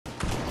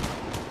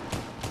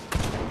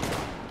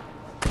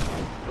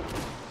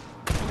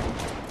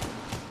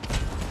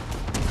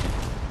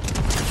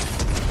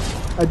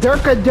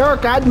Dirk,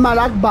 Ad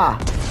Malakba.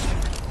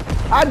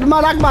 Ad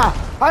Malakba.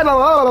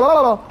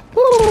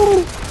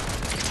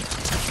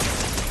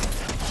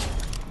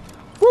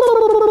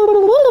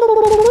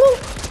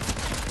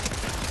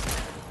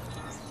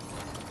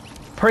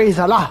 Praise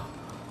Allah.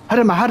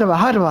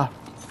 Hadama.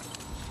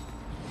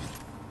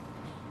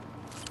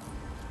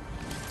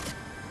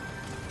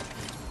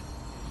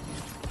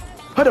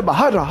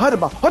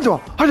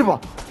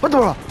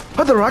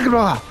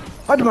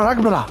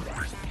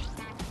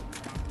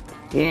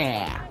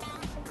 Yeah.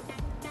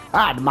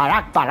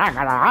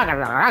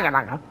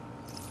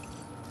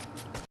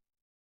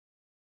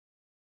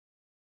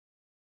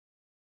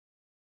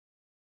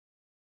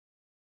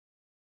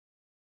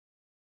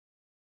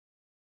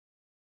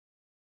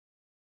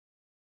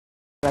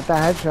 Got the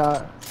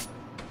headshot.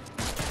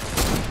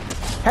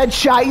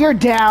 Headshot, you're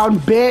down,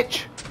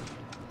 bitch.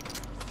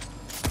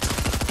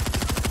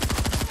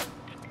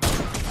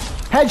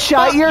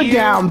 Headshot, Fuck you're you.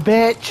 down,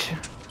 bitch.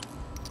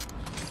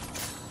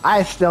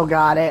 I still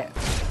got it.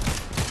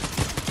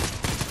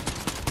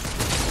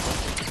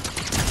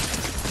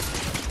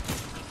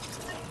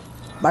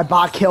 My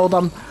bot killed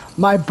him.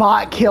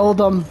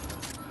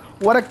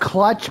 What a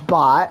clutch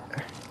bot.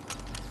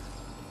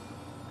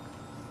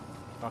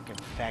 Fucking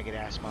faggot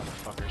ass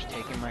motherfuckers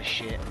taking my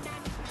shit.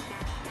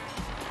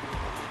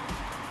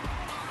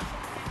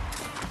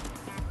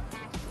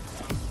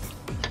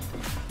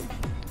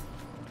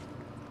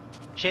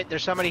 Shit,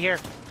 there's somebody here.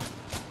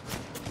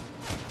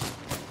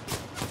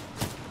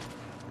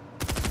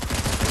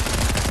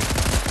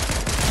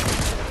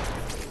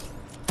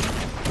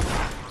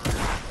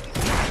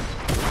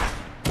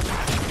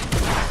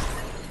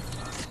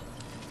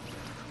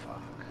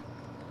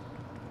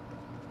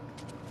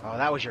 Oh,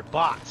 that was your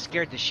bot.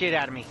 Scared the shit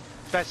out of me. I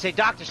was about to say,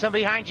 Doc, there's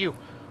somebody behind you.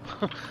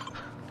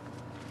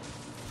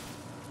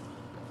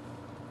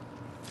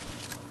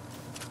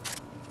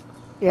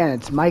 Yeah,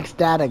 and it's Mike's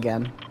dad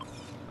again.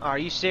 Are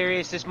you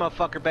serious? This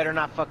motherfucker better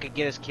not fucking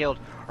get us killed,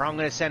 or I'm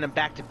gonna send him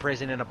back to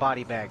prison in a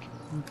body bag.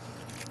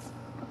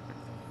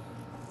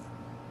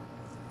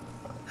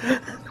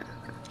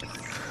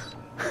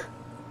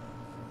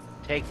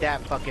 Take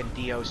that, fucking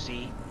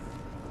DOC.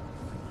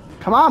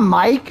 Come on,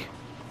 Mike.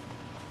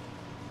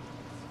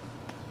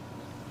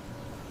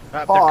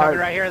 They're coming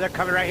right here. They're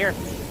coming right here.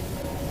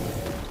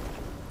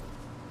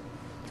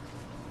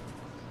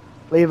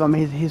 Leave him.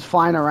 He's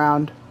flying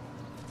around.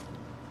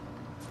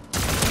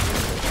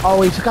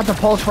 Oh, he's got the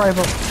pulse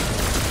rifle.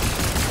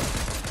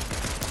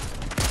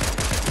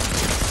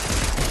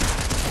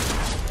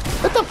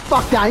 Get the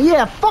fuck down.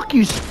 Yeah, fuck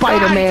you,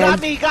 Spider-Man. Ah,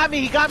 he got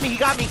me.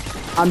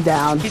 I'm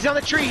down. He's on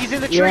the tree. He's in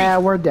the tree. Yeah,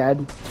 we're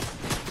dead.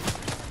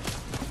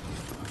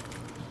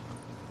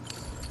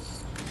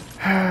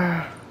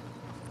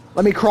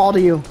 Let me crawl to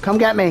you. Come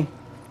get me.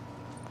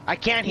 I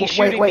can't. He's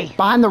shooting wait. me.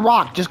 Behind the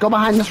rock. Just go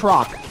behind this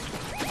rock.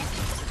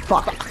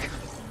 Fuck.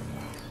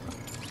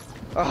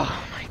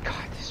 Oh my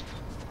god.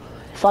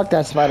 Fuck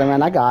that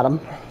Spider-Man. I got him.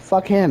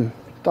 Fuck him.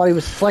 Thought he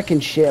was flicking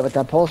shit with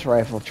that pulse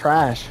rifle.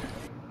 Trash.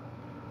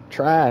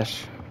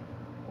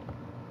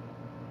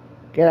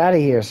 Get out of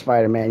here,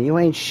 Spider-Man. You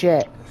ain't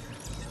shit.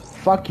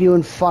 Fuck you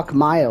and fuck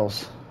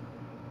Miles.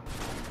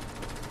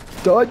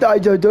 Do.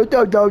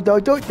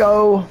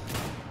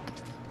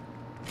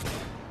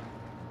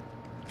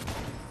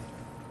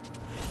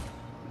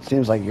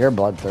 Seems like you're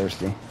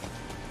bloodthirsty.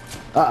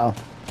 Uh-oh.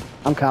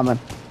 I'm coming.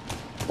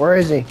 Where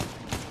is he?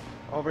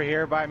 Over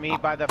here by me,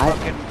 by the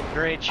fucking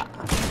bridge.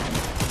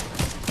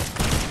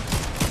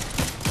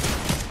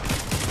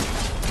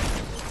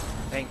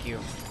 Thank you.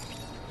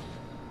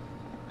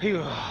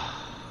 Phew.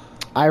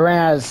 I ran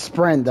out of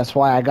sprint, that's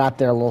why I got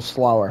there a little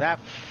slower.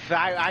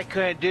 I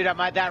couldn't, dude.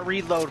 That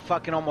reload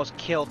fucking almost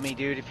killed me,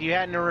 dude. If you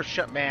hadn't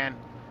shut, man.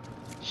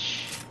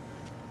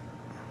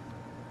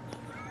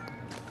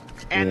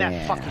 And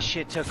that fucking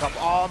shit took up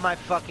all my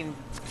fucking...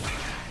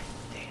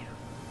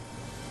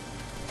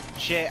 Damn.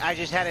 Shit, I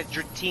just had a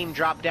team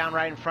drop down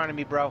right in front of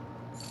me, bro.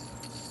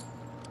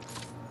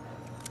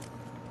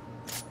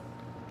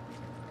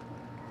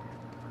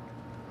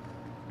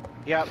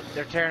 Yep,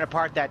 they're tearing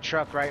apart that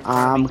truck right in front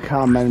of me. I'm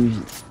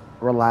coming.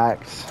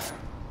 Relax.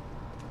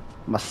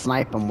 I'm gonna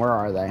snipe them. Where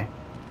are they?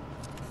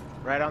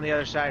 Right on the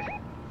other side.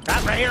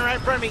 Ah, right here, right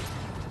in front of me.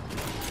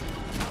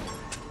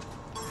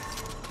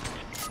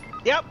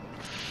 Yep.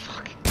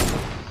 Fuck.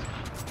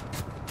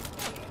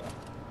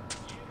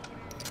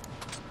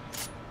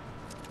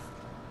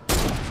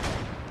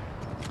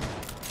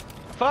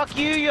 Fuck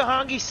you, you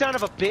hungry son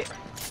of a bitch.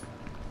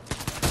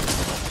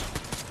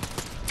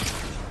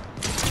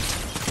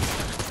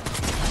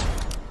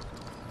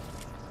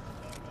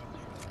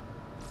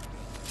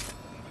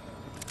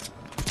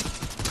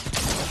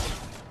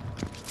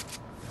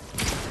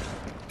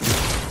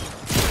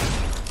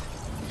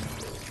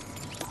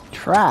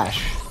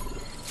 Trash.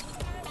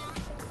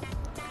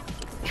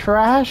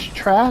 Trash.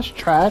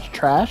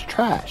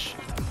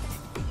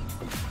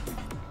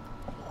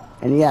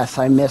 And yes,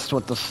 I missed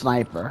with the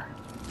sniper.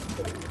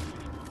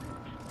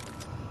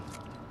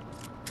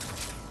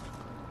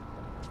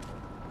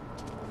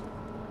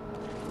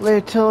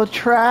 Little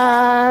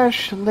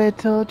trash,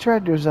 little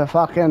trash. There's a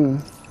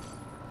fucking...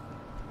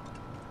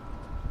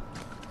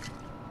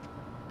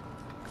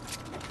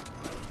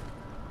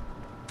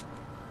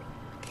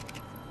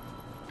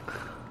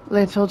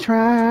 Little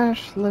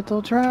trash,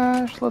 little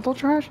trash, little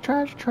trash,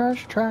 trash,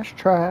 trash, trash,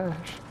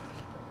 trash.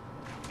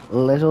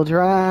 Little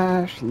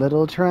trash,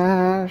 little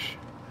trash.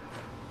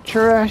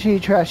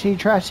 Trashy, trashy,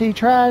 trashy,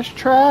 trash,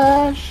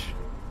 trash.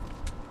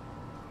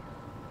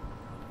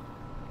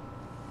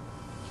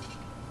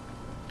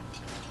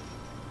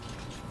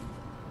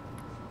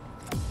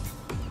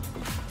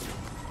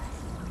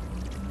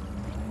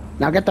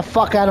 Now get the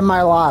fuck out of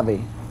my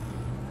lobby.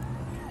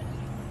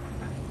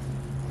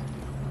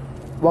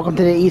 Welcome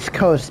to the East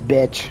Coast,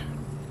 bitch.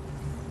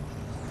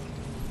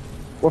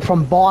 We're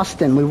from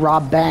Boston. We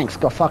rob banks.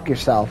 Go fuck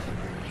yourself.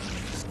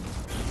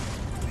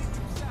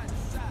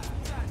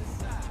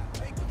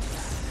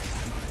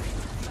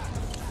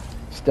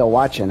 Still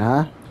watching,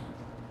 huh?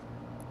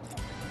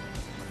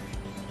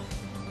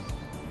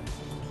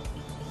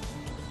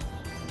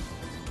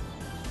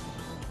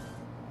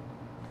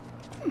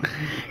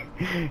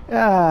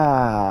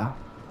 Ah.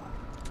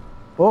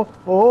 Oh,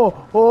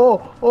 oh,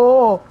 oh,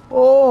 oh,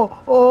 oh,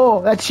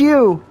 oh. That's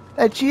you.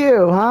 That's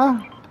you, huh?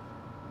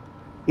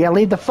 Yeah,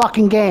 leave the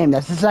fucking game.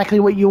 That's exactly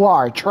what you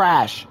are.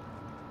 Trash.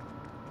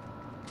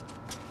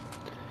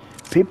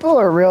 People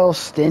are real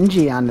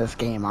stingy on this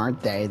game,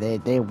 aren't they?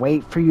 They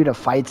wait for you to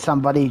fight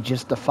somebody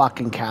just to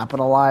fucking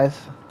capitalize.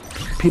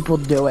 People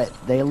do it.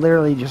 They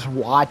literally just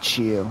watch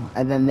you,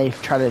 and then they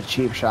try to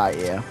cheap shot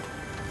you.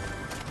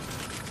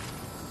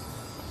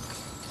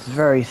 It's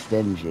very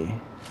stingy.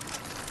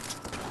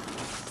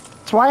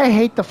 That's why I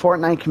hate the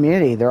Fortnite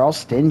community. They're all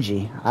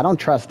stingy. I don't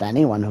trust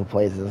anyone who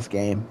plays this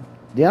game.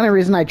 The only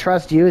reason I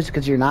trust you is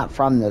because you're not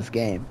from this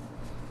game.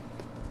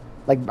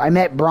 Like, I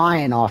met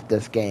Brian off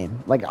this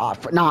game. Like,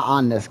 not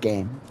on this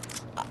game.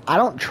 I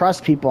don't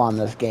trust people on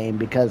this game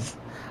because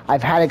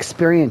I've had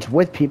experience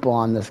with people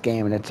on this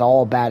game, and it's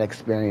all bad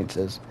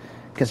experiences.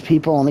 Because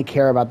people only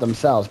care about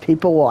themselves.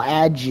 People will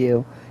add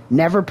you,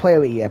 never play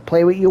with you.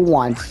 Play with you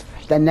once,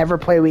 then never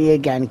play with you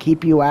again.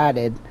 Keep you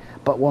added,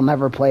 but will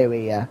never play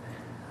with you.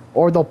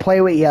 Or they'll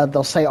play with you,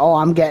 they'll say, oh,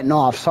 I'm getting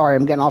off. Sorry,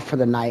 I'm getting off for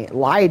the night.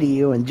 Lie to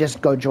you and just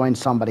go join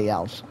somebody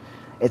else.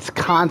 It's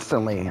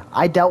constantly.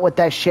 I dealt with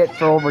that shit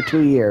for over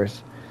 2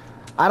 years.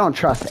 I don't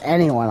trust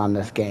anyone on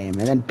this game.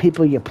 And then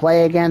people you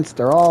play against,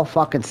 they're all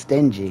fucking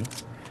stingy.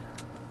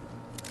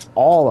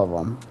 All of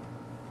them.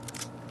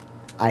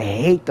 I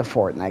hate the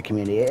Fortnite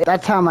community.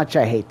 That's how much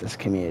I hate this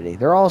community.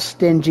 They're all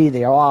stingy.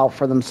 They're all out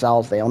for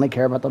themselves. They only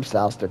care about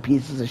themselves. They're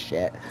pieces of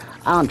shit.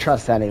 I don't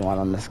trust anyone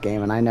on this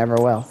game, and I never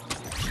will.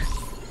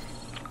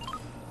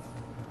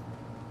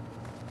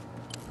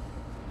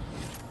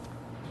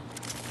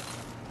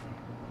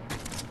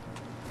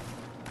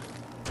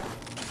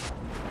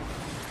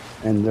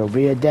 And there'll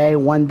be a day,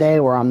 one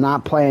day, where I'm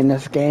not playing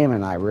this game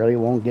and I really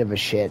won't give a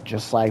shit.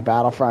 Just like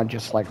Battlefront,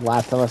 just like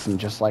Last of Us, and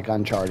just like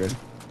Uncharted.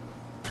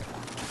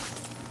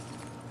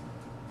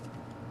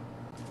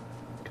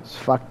 Because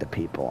fuck the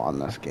people on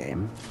this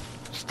game.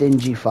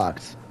 Stingy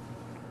fucks.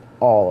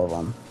 All of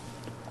them.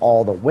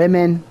 All the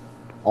women,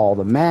 all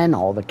the men,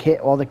 all the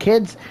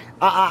kids.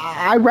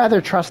 I'd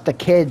rather trust the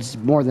kids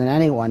more than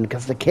anyone,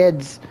 because the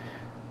kids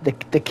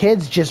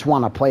just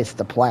want a place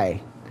to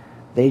play.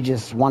 They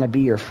just want to be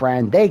your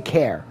friend. They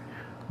care.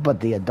 But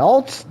the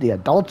adults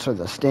are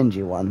the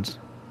stingy ones.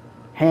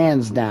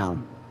 Hands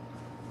down.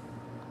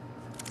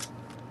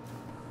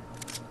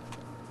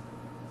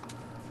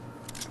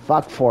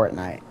 Fuck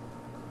Fortnite.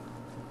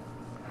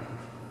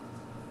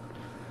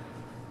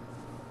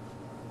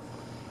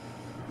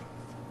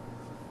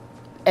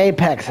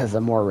 Apex has a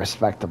more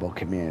respectable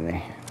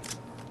community.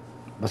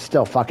 But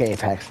still, fuck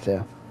Apex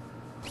too.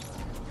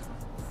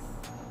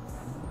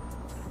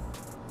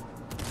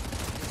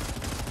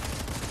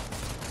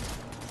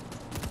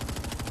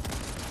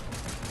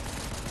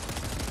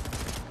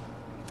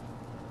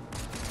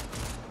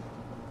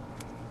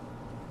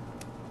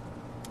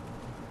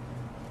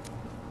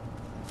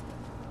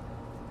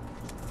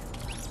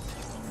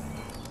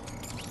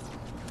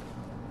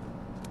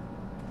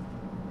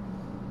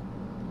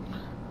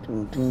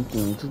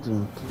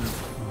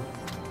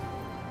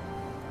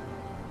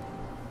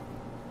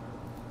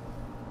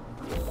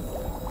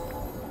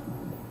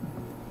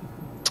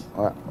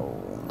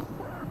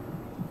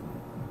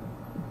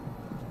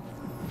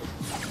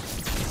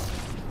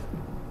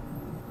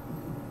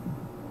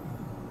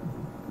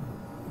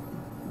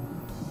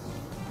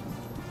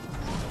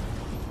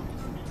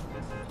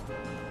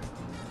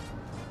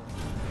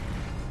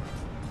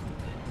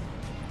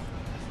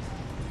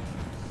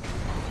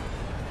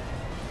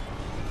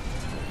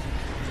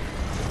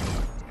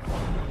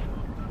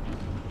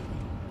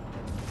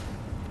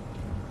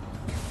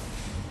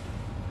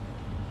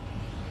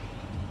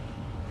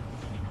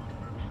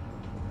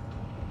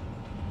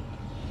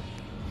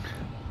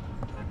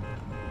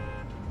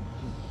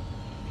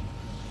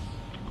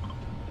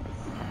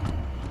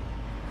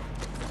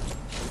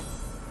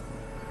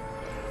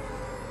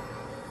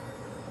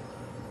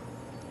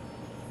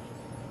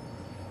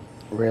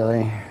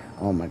 Really?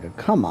 Oh my god,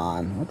 come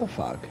on. What the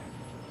fuck?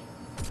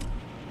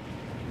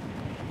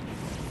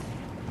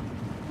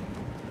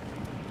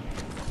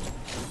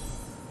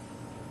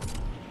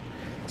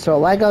 So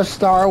Lego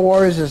Star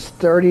Wars is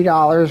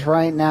 $30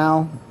 right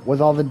now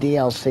with all the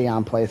DLC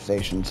on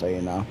PlayStation, so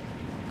you know.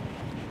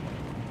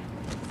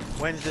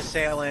 When's the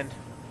sale end?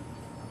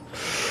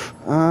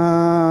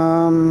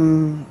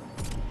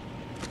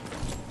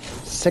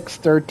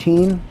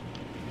 6/13.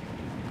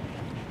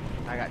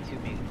 I got two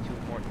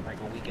more,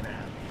 like a week and a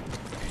half.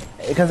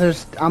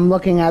 Because I'm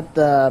looking at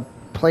the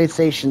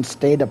PlayStation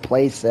State of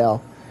Play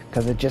sale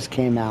because it just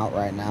came out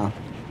right now.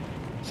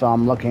 So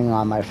I'm looking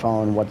on my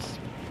phone what's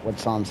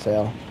on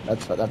sale.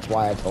 That's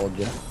why I told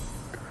you.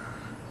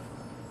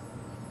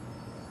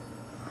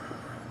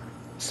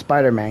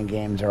 Spider-Man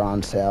games are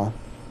on sale.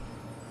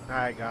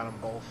 I got them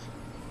both.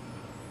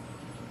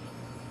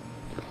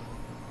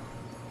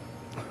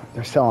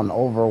 They're selling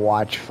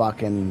Overwatch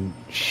fucking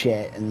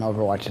shit, and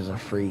Overwatch is a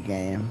free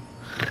game.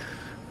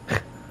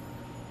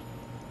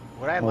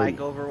 Would I like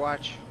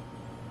Overwatch?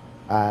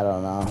 I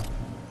don't know.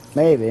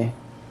 Maybe.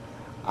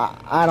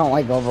 I don't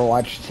like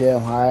Overwatch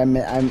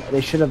 2.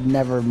 They should have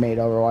never made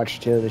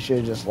Overwatch 2. They should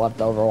have just left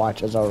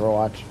Overwatch as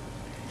Overwatch.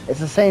 It's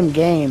the same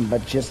game,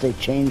 but just they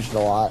changed a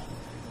lot.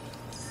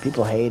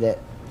 People hate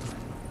it.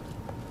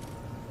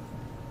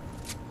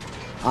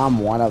 I'm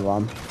one of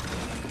them.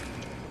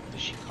 What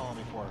is she calling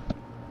me for?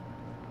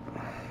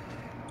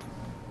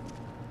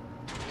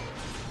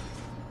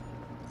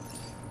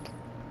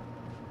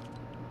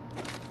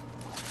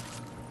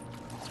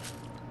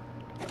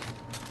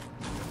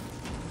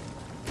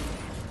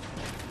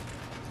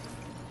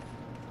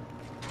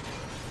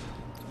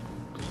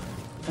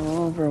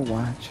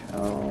 Overwatch,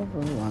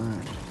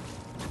 Overwatch.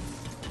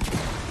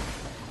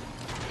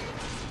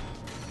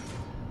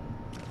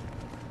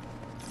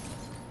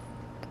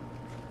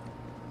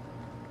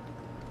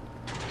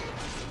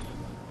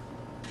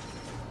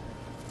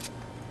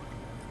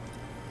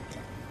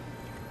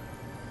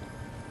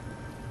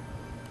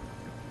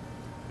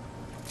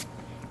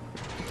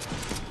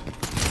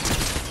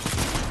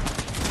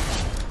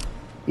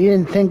 You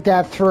didn't think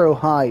that through,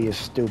 huh, you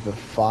stupid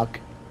fuck?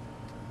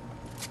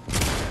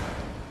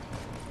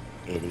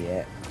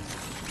 Idiot.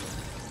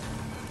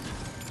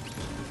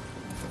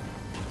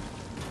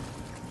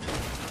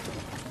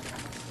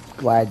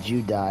 Glad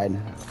you died.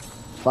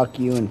 Fuck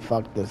you and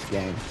fuck this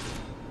game.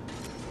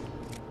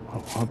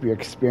 Hope your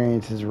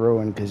experience is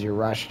ruined because you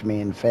rushed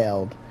me and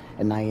failed,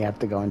 and now you have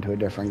to go into a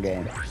different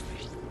game.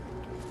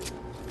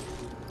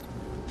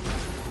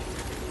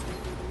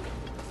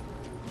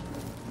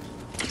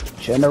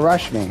 Shouldn't have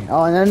rushed me.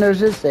 Oh, and then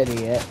there's this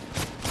idiot.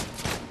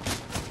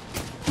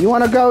 You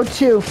want to go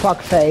too,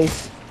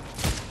 fuckface?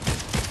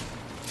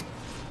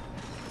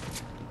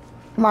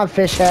 Come on,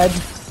 fish head.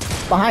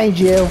 Behind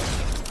you,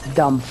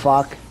 dumb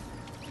fuck.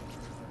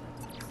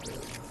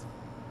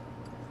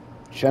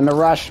 Shouldn't have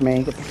rushed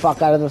me. Get the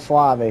fuck out of this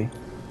lobby.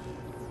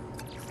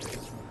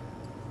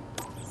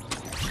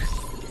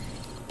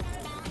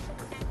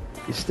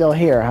 You're still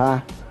here,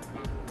 huh?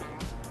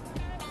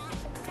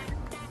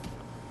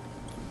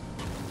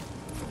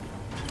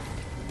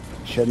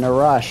 Shouldn't have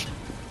rushed.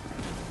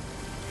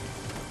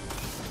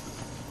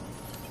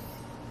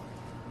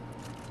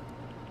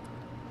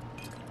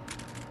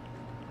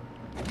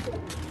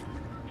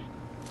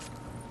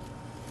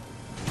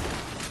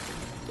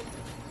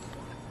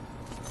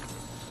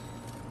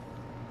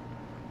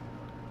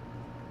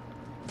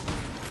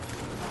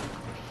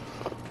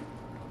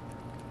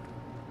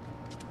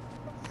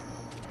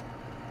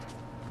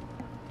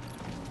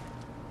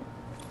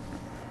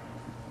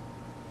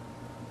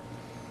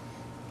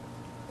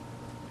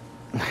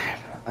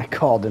 I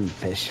called him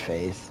fish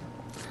face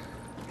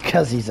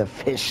because he's a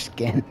fish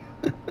skin.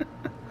 Oh,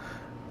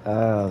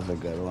 that was a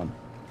good one.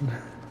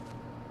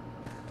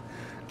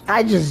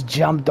 I just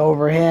jumped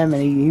over him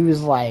and he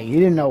was like, you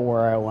didn't know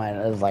where I went.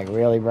 I was like,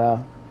 really,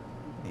 bro?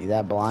 You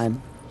that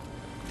blind?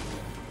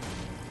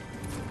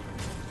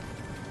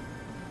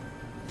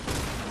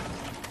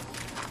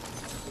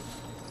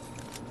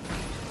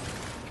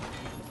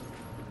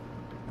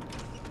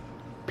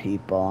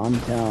 People, I'm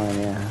telling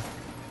you.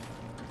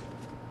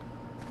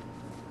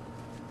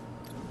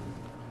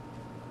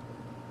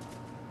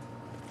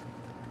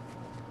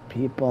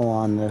 People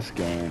on this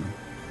game.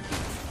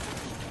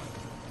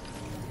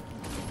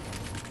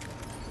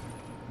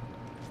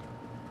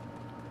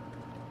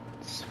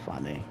 It's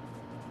funny.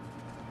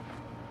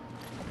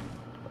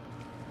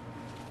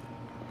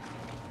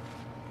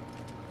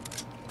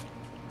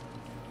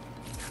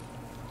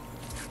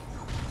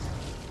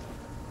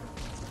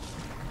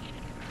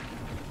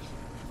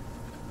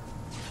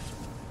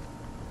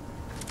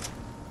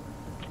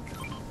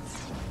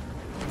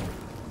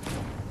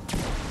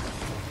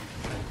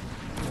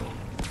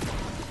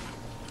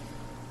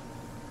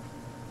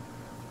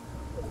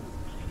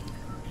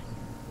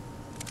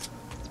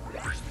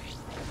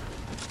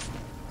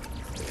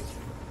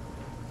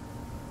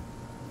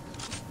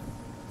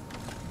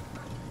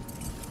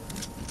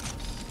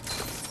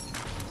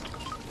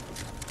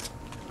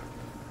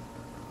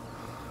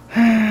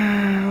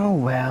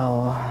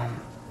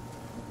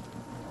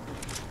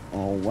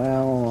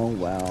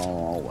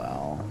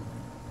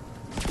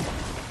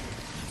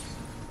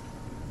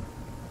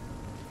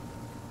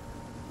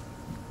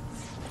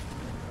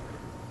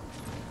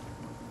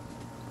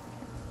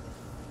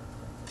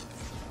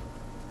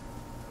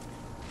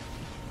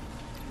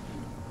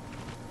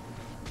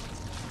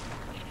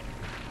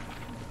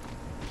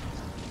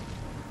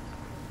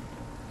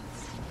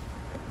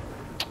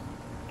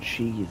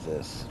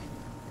 Jesus.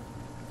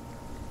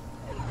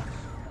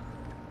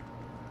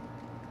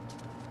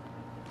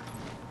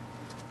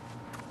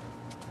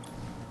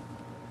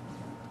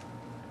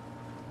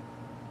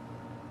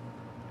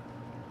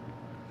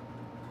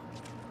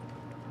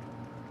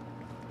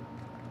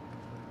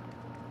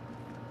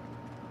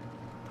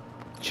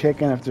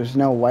 Chicken, if there's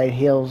no white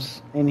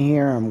heels in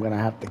here, I'm gonna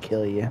have to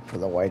kill you for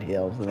the white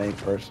heels. It ain't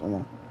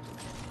personal.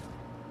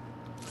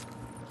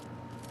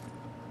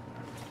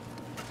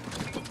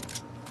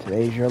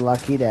 Today's your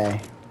lucky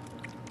day.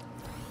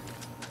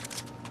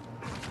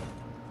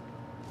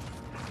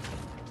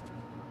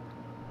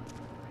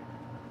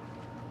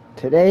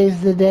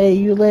 Today's the day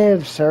you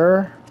live,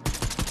 sir.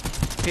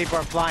 People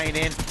are flying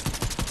in.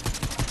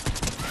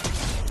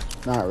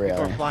 Not really.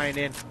 People are flying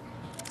in.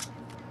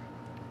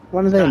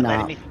 When are they Not not?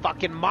 letting me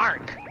fucking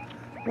mark.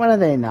 When are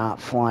they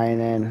not flying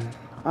in?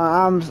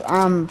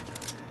 I'm.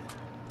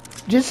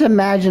 Just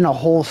imagine a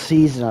whole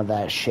season of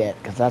that shit,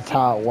 because that's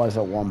how it was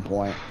at one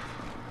point.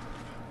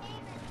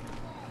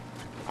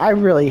 I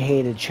really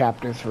hated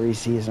Chapter 3,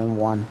 Season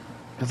 1,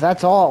 because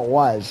that's all it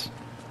was.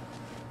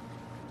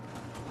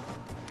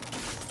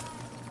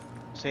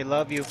 Say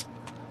love you.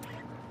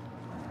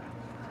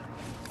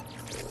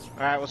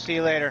 Alright, we'll see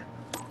you later.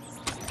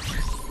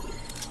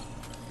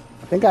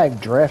 I think I have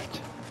drift.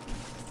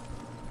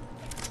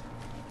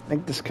 I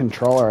think this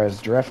controller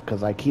has drift,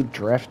 because I keep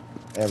drift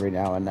every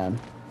now and then.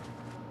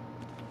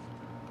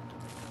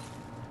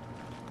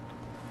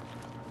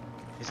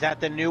 Is that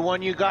the new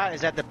one you got?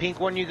 Is that the pink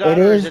one you got? It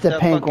is the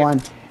pink fucking...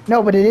 one.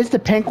 No, but it is the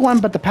pink one,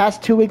 but the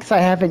past 2 weeks I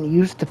haven't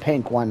used the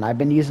pink one. I've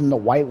been using the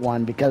white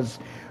one, because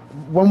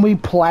when we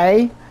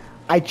play,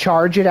 I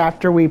charge it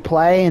after we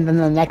play, and then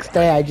the next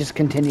day I just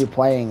continue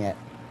playing it.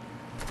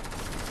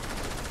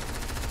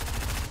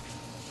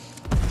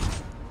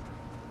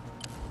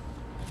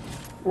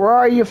 Where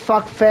are you,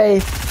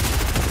 fuckface?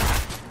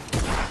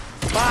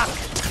 Fuck!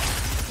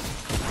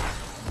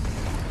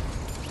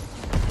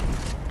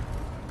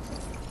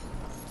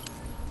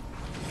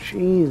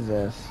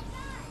 Jesus.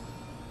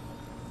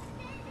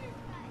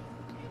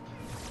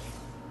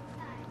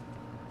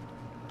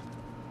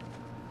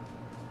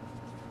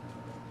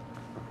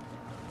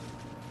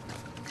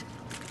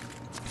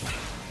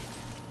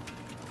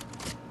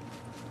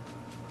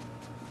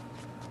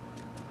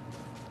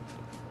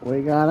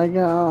 We gotta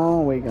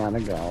go, we gotta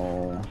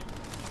go.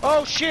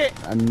 Oh shit!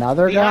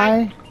 Another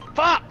Behind. guy?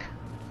 Fuck!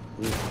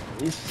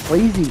 These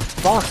sleazy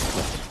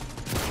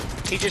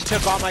fucks. He just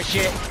took all my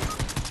shit.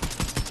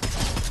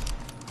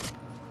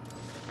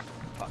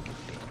 Fucking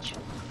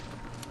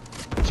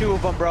bitch. 2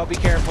 of them, bro. Be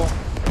careful.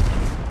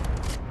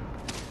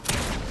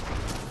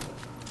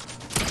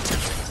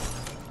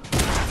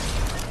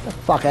 Get the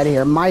fuck out of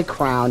here. My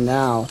crown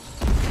now.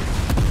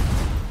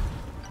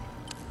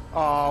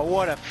 Oh,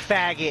 what a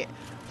faggot.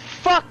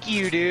 Fuck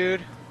you,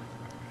 dude.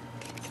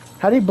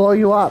 How'd he blow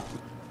you up?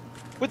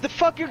 With the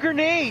fucking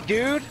grenade,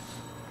 dude.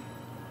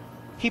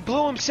 He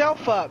blew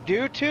himself up,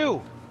 dude, too.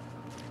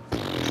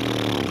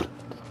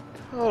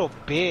 Little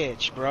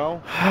bitch, bro.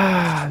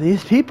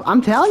 These people,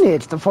 I'm telling you,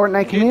 it's the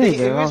Fortnite community.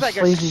 Dude, it was like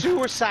sleazy. a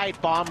suicide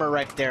bomber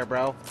right there,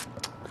 bro.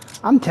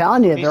 I'm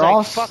telling you, He's they're like,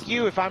 all. fuck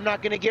you. If I'm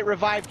not gonna get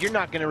revived, you're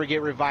not gonna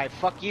get revived.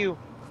 Fuck you.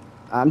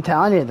 I'm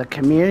telling you, the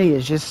community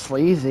is just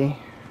sleazy.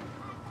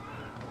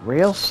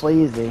 Real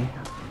sleazy.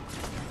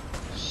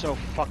 So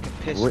fucking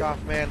pissed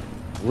off, man.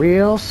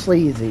 Real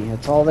sleazy.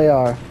 That's all they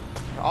are.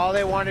 All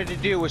they wanted to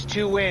do was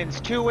 2 wins.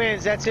 2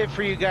 wins. That's it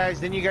for you guys.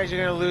 Then you guys are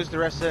gonna lose the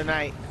rest of the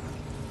night.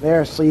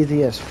 They're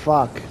sleazy as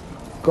fuck.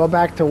 Go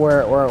back to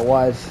where it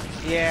was.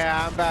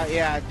 Yeah,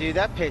 yeah, dude.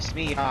 That pissed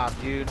me off,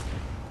 dude.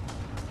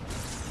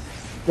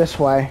 This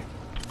way.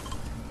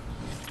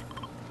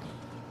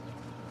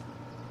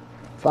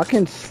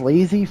 Fucking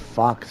sleazy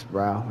fucks,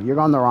 bro. You're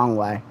going the wrong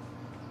way.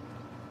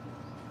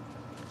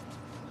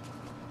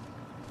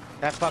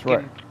 That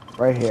fucking...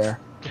 Right here.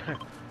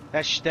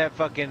 that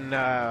fucking,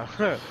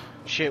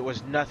 shit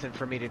was nothing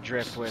for me to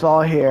drift with. It's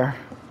all here.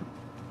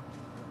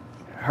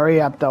 Hurry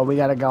up, though. We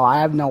gotta go. I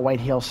have no white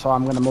heels, so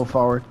I'm gonna move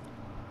forward.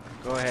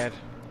 Go ahead.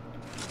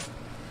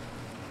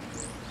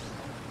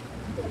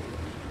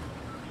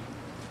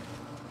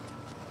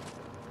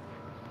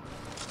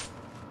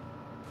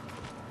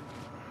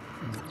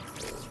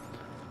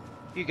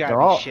 You gotta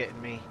be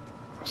shitting me.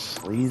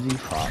 Sleazy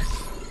fucks.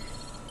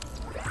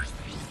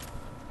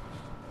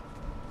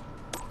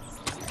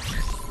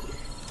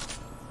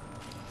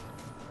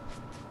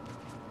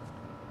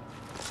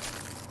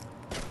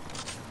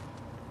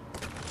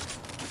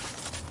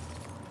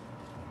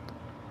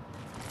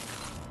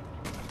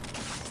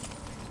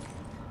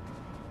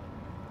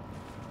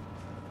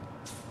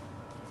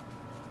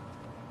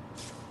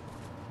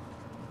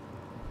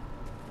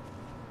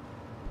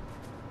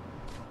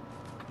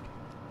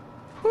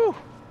 Whew.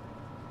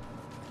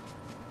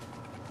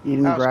 You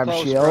didn't grab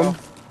close, shield? Bro.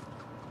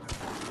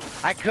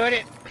 I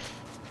couldn't.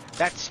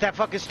 That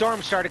fucking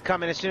storm started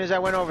coming as soon as I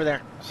went over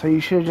there. So you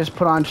should have just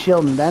put on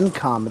shield and then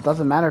come. It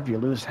doesn't matter if you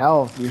lose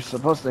health. You're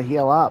supposed to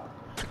heal up.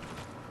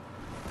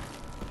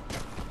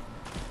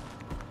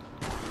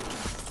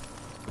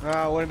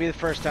 Oh, it wouldn't be the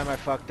first time I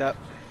fucked up.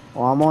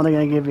 Well, I'm only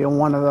gonna give you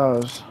one of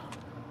those.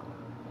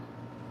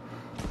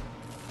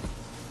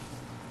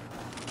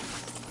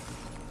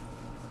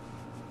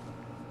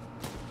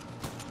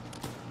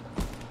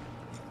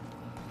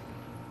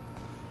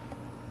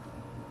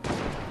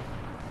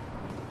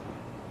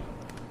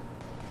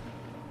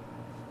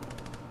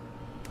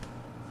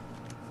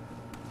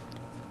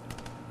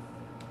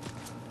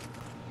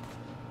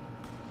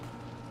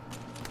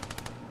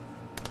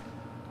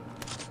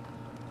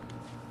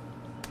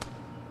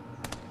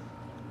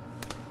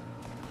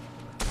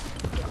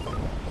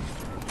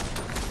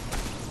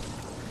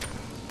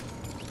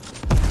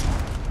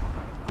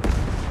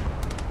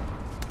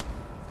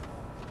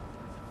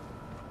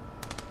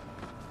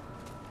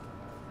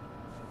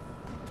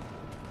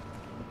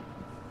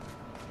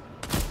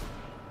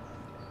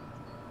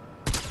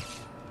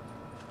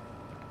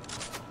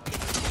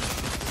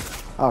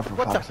 Oh, for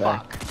What the fuck's sake.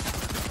 fuck?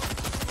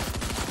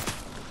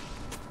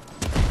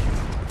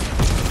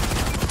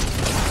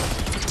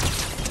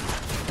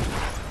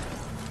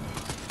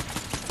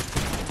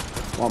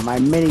 Want my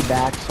mini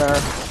back, sir?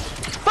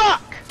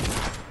 Fuck!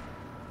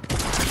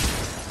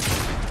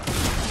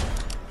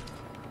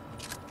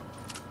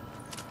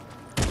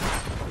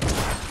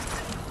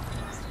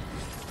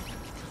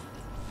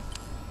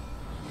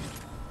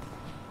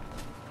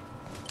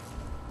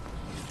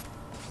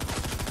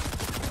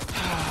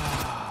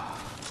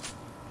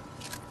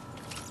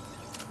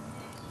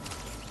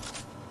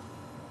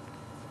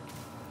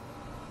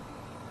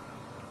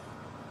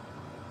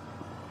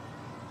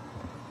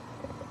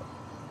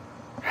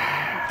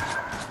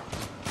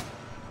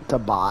 It's a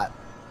bot.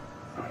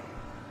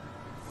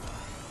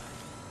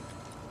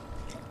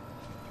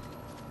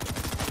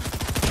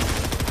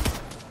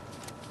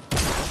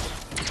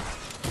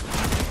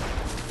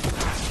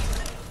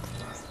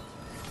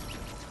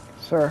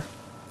 Sir.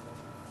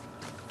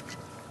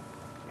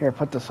 Here,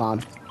 put this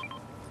on.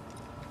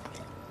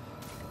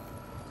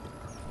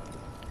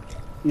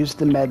 Use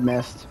the med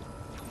mist.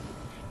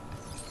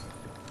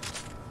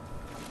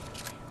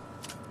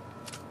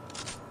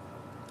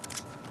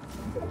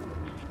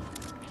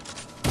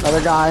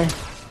 Other guy. Get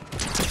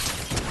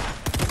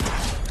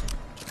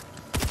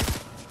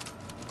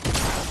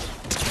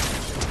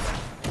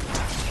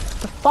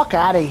the fuck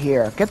out of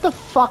here. Get the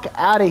fuck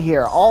out of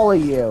here, all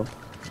of you.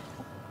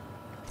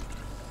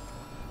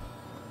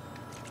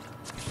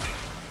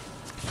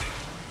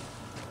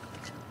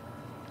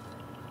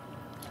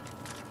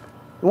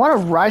 You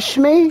want to rush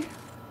me?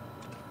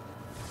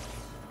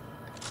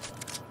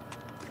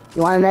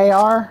 You want an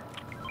AR?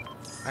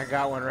 I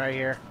got one right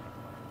here.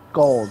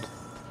 Gold.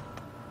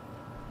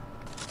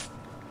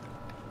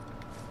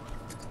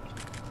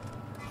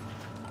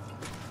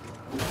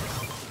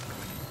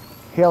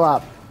 Heal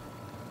up.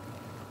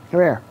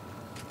 Come here.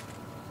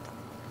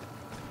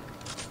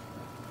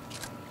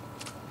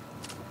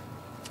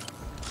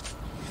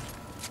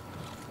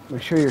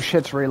 Make sure your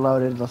shit's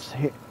reloaded. Let's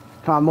hit.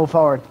 Come on, move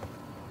forward.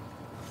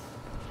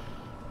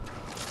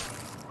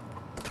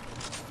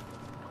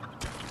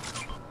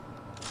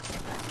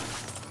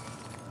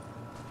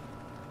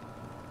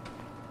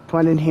 Come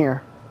on in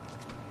here.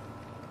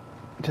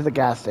 To the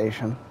gas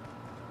station.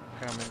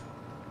 Coming.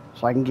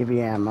 So I can give you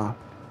ammo.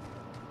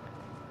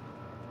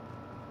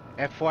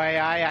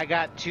 FYI, I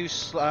got 2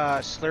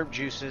 slurp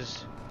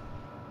juices.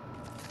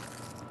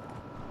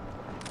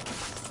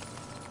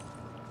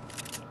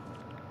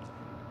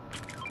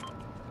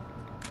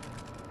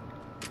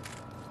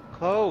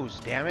 Close,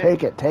 damn it.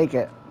 Take it, take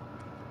it.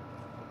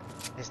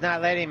 It's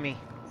not letting me.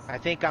 I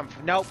think I'm...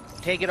 Nope,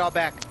 take it all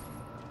back.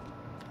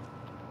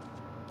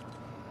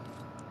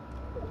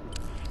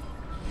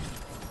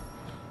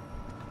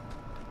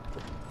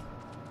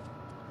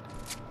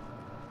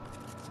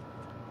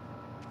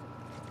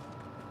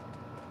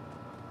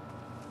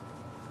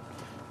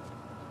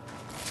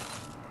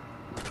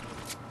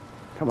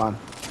 Come on.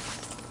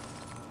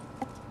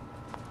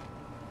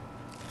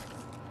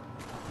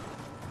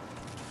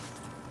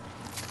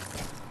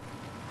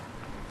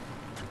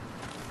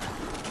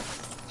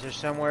 Is there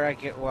somewhere I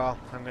get... Well,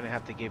 I'm gonna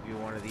have to give you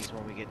one of these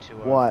when we get to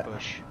What?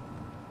 Bush.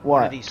 What?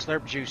 One of these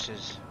slurp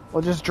juices.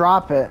 Well, just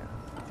drop it.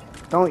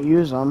 Don't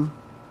use them.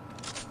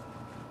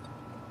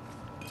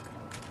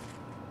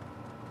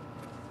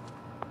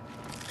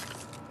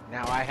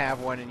 Now I have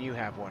one and you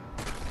have one.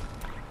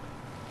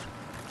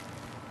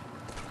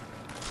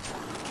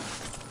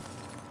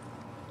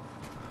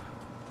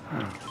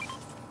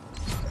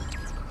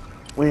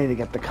 We need to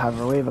get the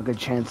cover. We have a good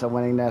chance of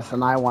winning this,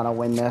 and I want to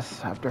win this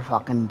after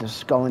fucking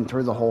just going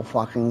through the whole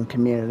fucking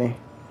community.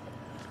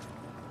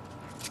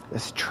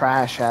 This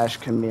trash-ass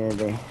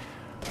community.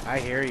 I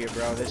hear you,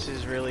 bro. This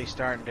is really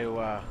starting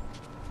to,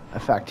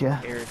 Affect you?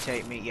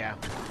 irritate me, yeah.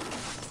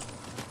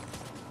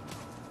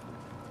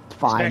 It's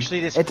fine. Especially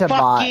this It's a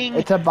bot. fucking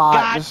It's a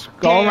bot. Just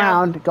go goddamn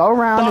around. Go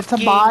around. It's a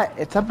fucking- bot.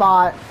 It's a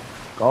bot.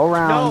 Go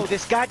around. No,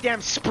 this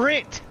goddamn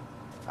sprint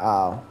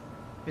Oh.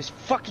 is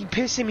fucking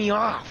pissing me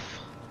off.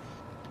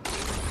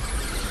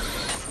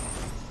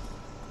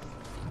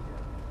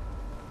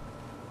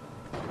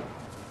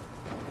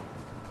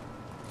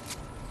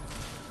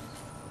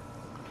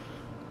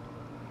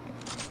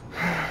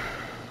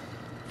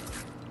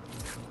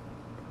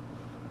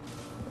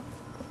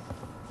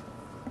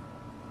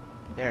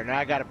 There, now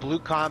I got a blue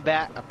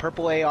combat, a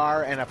purple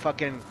AR, and a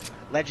fucking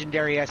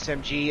legendary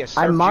SMG, a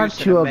I slurp marked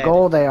juice, you and a a med.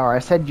 gold AR. I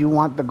said you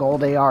want the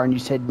gold AR, and you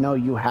said no,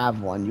 you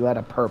have one. You had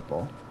a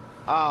purple.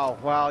 Oh,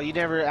 well, you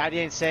never, I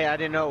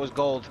didn't know it was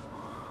gold.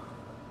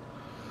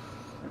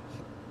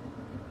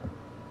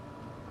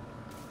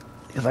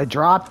 Because I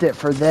dropped it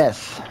for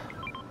this.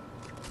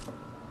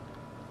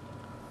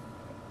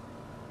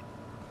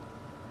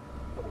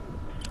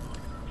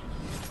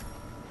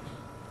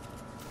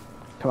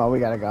 Come on,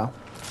 we gotta go.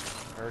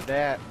 Heard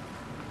that.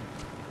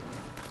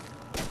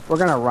 We're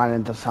gonna run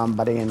into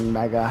somebody in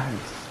Mega.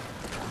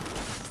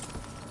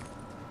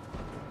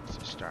 This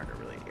is starting to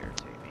really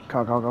irritate me.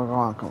 Come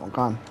on, come on,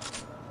 come on.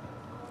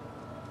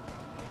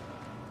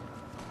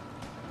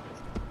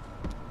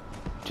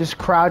 Just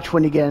crouch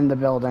when you get in the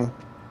building.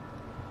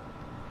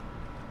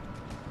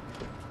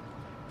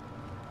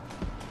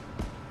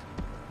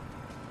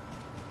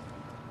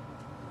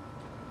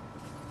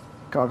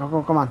 Go,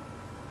 come on.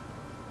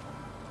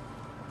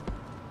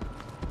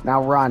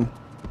 Now run.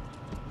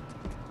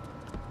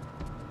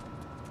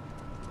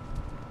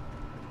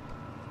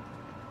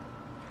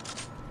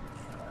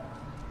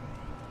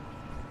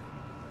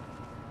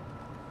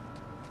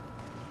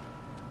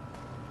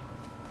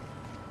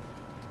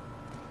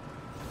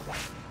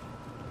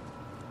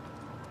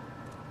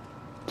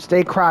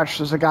 Stay crouched,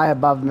 there's a guy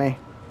above me.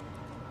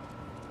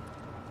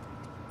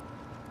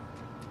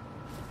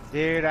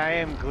 Dude, I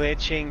am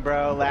glitching,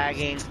 bro,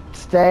 lagging.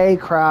 Stay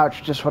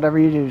crouched, just whatever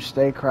you do,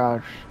 stay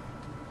crouched.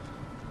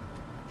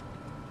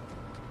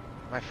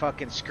 My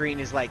fucking screen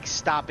is like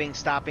stopping.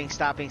 Stop,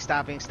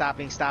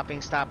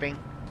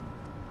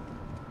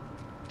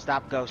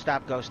 go,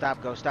 stop, go.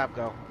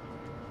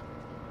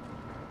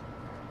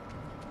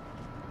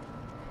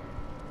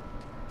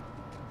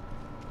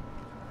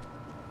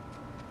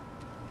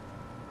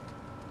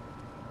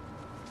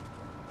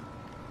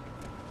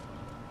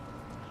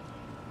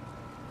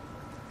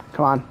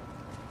 Come on.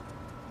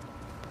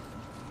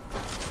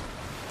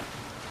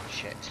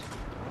 Shit.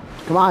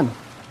 Come on.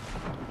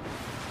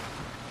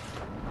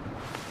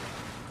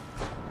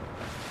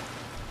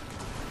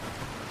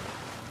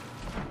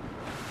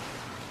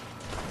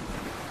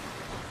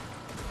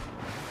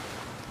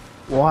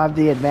 We'll have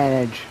the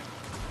advantage.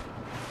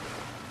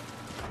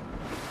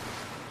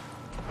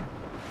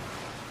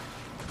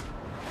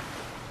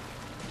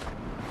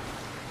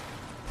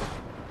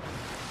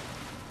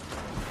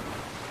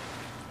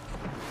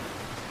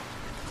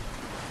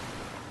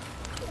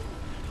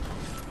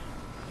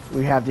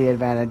 We have the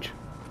advantage.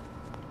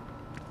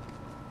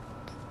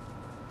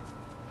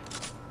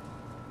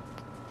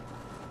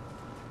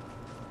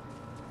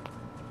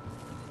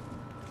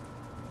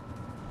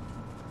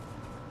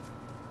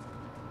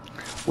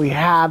 We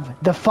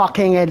have the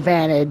fucking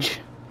advantage.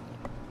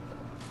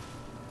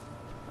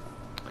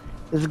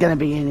 This is gonna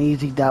be an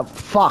easy dub.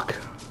 Fuck.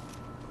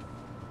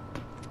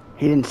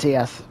 He didn't see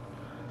us.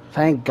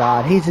 Thank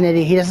God. He's an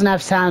idiot. He doesn't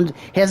have sound.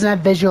 He doesn't have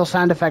visual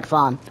sound effects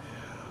on.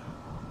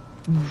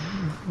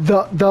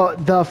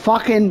 The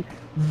fucking.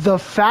 The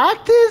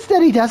fact is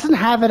that he doesn't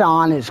have it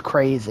on is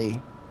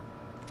crazy.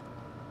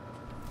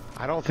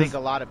 I don't think a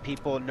lot of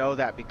people know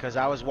that because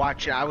I was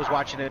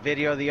watching a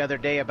video the other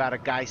day about a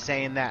guy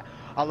saying that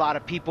a lot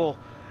of people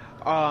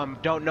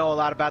don't know a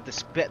lot about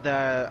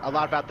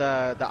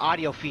the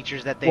audio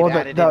features that they've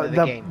added into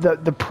the game.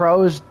 The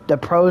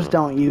pros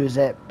don't use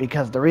it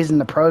because the reason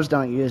the pros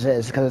don't use it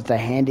is because it's a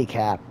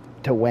handicap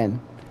to win,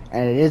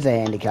 and it is a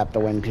handicap to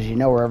win because you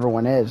know where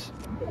everyone is.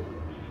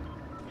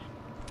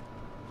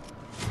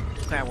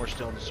 Man, we're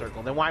still in the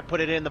circle. Then why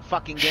put it in the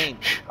fucking game?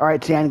 All right,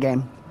 it's the end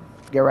game.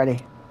 Get ready.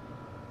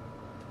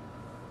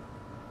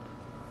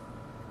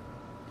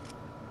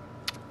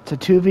 It's a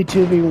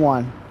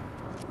 2v2v1.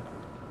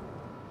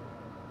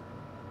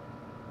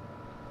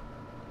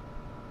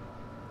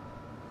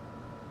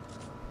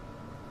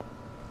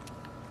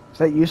 Is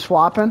that you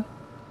swapping?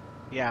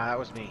 Yeah, that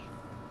was me.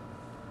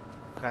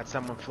 Got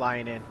someone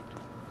flying in.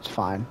 It's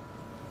fine.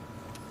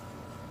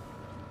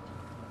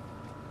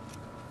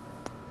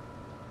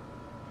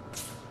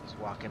 He's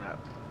walking up.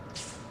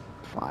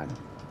 Fine.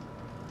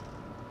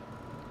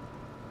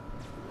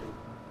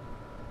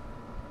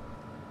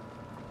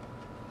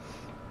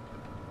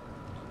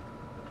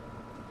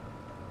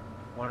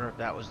 Wonder if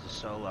that was the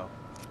solo.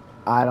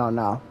 I don't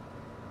know.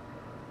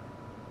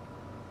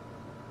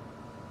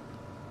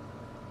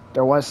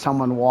 There was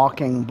someone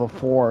walking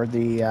before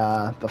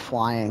the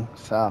flying,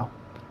 so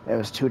it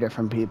was two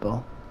different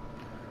people.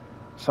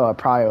 So it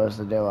probably was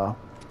the duo.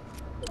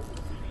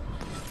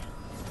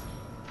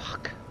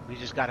 Fuck. We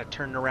just gotta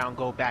turn around,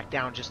 go back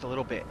down just a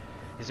little bit.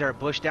 Is there a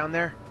bush down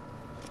there?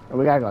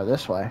 We gotta go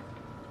this way.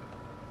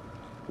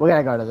 We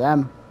gotta go to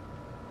them.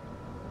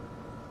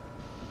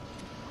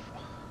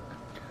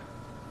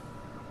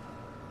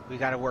 We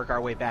gotta work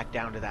our way back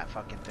down to that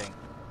fucking thing.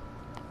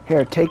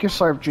 Here, take your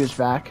slurp juice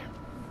back.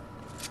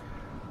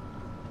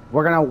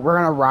 We're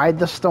gonna ride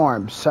the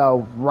storm.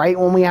 So right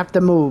when we have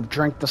to move,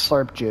 drink the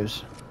slurp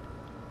juice.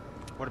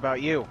 What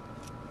about you?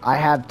 I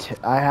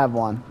have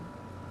one.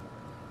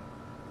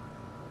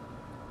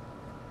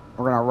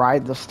 We're gonna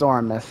ride the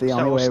storm. That's the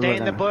only way So we're stay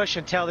in the gonna... bush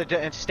until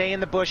stay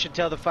in the bush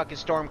until the fucking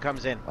storm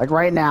comes in. Like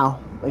right now.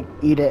 Like,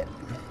 eat it.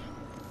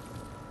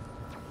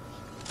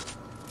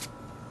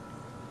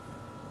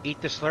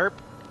 Eat the slurp?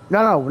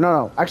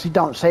 No. Actually,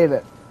 don't. Save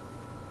it.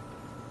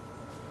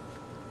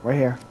 Right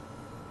here.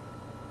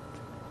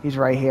 He's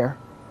right here.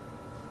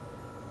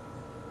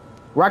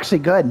 We're actually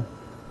good.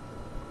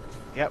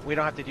 Yep, we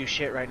don't have to do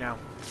shit right now.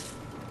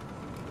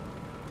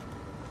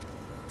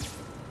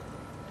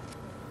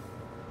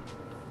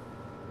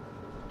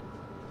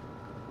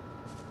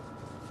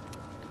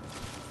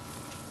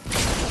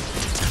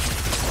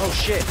 Oh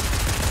shit.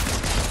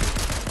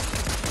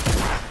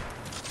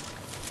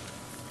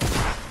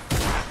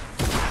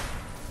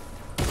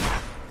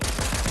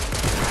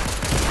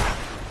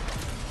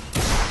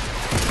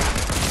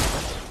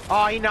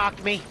 Oh, he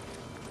knocked me.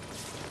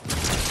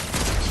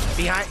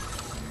 Behind.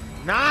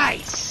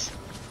 Nice.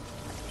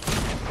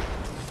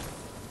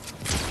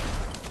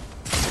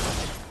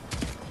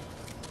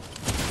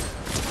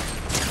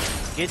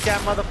 Get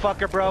that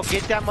motherfucker, bro.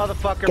 Get that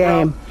motherfucker,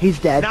 Game. bro. He's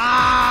dead.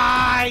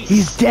 Nice.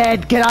 He's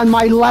dead. Get on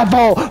my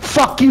level.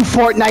 Fuck you,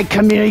 Fortnite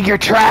community. You're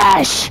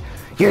trash.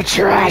 You're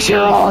trash. You're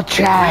all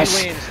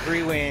trash.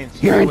 3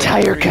 wins. Your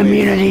entire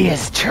community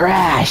is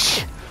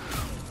trash.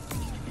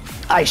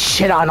 I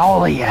shit on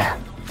all of you.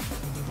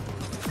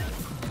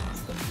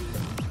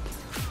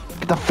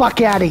 Get the fuck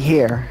out of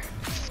here.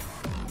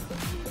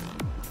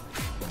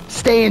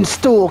 Stay in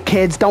stool,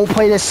 kids. Don't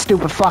play this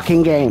stupid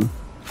fucking game.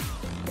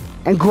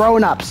 And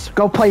grown-ups,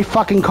 go play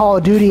fucking Call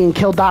of Duty and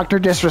kill Dr.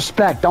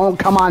 Disrespect. Don't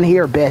come on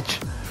here, bitch.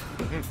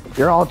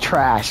 You're all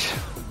trash.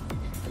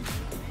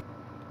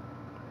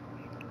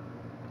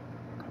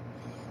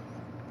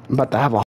 I'm about to have a